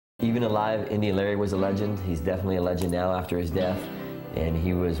Even alive, Indian Larry was a legend. He's definitely a legend now after his death, and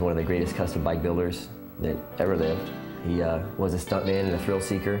he was one of the greatest custom bike builders that ever lived. He was a stuntman and a thrill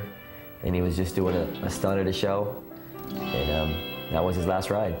seeker, and he was just doing a stunt at a show, and that was his last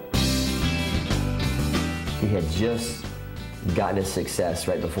ride. He had just gotten his success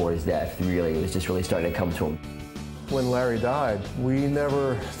right before his death. Really, it was just really starting to come to him. When Larry died, we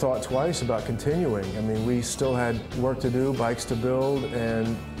never thought twice about continuing. I mean, we still had work to do, bikes to build,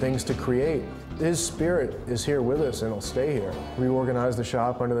 and things to create. His spirit is here with us and will stay here. Reorganized the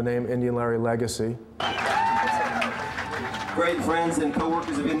shop under the name Indian Larry Legacy. Great friends and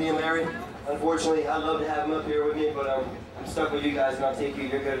co-workers of Indian Larry. Unfortunately, I'd love to have him up here with me, but I'm stuck with you guys, and I'll take you.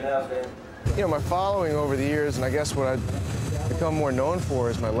 You're good enough, man. You know, my following over the years, and I guess what I've become more known for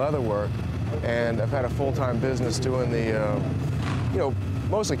is my leather work. And I've had a full-time business doing the, you know,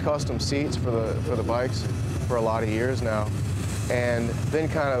 mostly custom seats for the bikes for a lot of years now. And then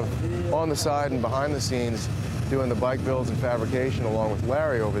kind of on the side and behind the scenes doing the bike builds and fabrication along with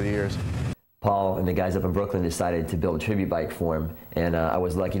Larry over the years. Paul and the guys up in Brooklyn decided to build a tribute bike for him, and I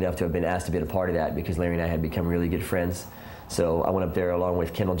was lucky enough to have been asked to be a part of that because Larry and I had become really good friends. So I went up there along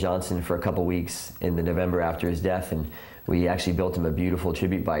with Kendall Johnson for a couple weeks in the November after his death, and we actually built him a beautiful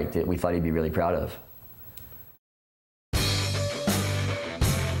tribute bike that we thought he'd be really proud of.